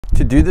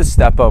To do the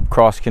step up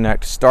cross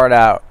connect, start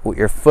out with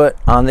your foot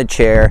on the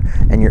chair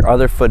and your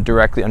other foot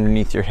directly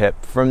underneath your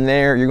hip. From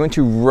there, you're going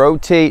to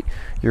rotate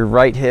your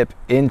right hip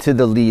into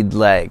the lead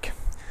leg.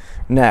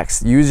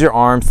 Next, use your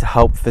arms to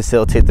help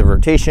facilitate the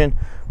rotation.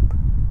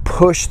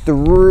 Push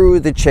through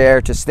the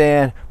chair to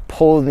stand,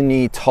 pull the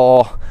knee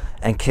tall,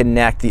 and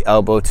connect the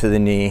elbow to the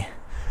knee.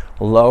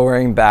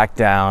 Lowering back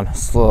down,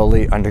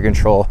 slowly under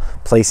control,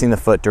 placing the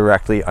foot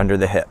directly under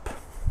the hip.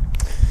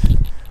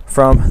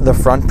 From the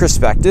front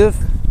perspective,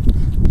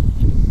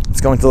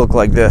 it's going to look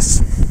like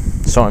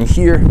this. So I'm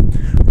here,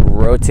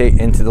 rotate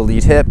into the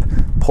lead hip,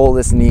 pull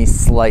this knee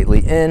slightly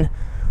in,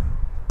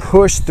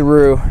 push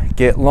through,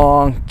 get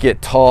long,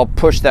 get tall,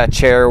 push that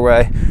chair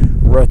away,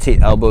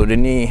 rotate elbow to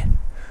knee,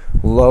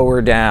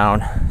 lower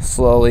down,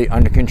 slowly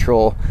under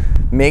control,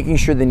 making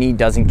sure the knee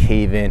doesn't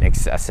cave in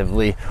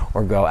excessively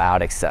or go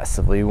out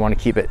excessively. We want to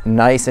keep it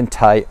nice and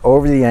tight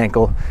over the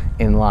ankle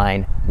in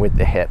line with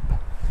the hip.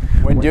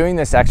 When doing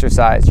this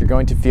exercise, you're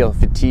going to feel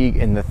fatigue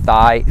in the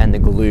thigh and the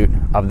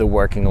glute of the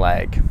working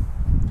leg.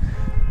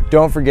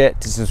 Don't forget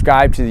to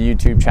subscribe to the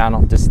YouTube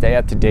channel to stay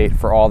up to date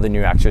for all the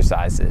new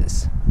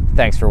exercises.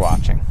 Thanks for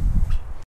watching.